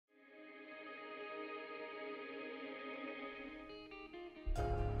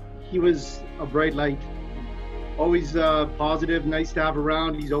he was a bright light. Always positive, nice to have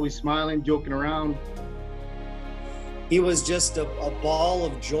around. He's always smiling, joking around. He was just a ball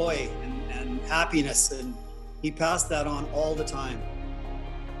of joy and happiness, and he passed that on all the time.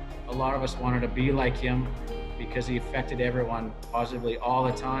 A lot of us wanted to be like him because he affected everyone positively all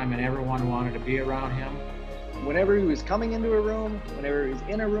the time, and everyone wanted to be around him. Whenever he was coming into a room, whenever he was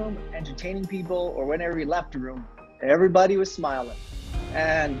in a room entertaining people, or whenever he left a room, everybody was smiling.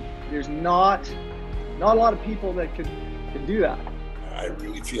 And there's not a lot of people that could do that. I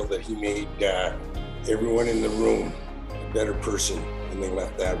really feel that he made everyone in the room a better person when they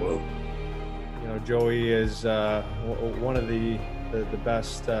left that room. You know, Joey is one of the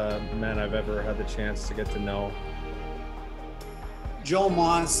best men I've ever had the chance to get to know. Joe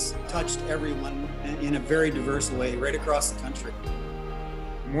Moss touched everyone in a very diverse way right across the country.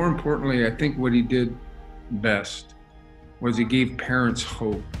 More importantly, I think what he did best was he gave parents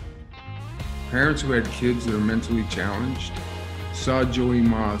hope. Parents who had kids that are mentally challenged saw Joey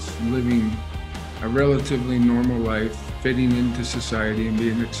Moss living a relatively normal life, fitting into society and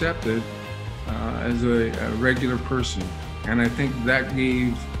being accepted as a regular person. And I think that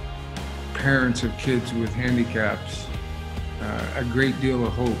gave parents of kids with handicaps a great deal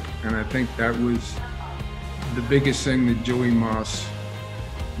of hope. And I think that was the biggest thing that Joey Moss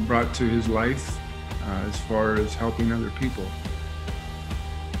brought to his life as far as helping other people.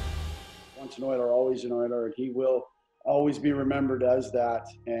 Once an Oiler, always an Oiler, and he will always be remembered as that,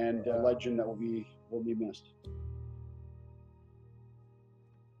 and a legend that will be missed.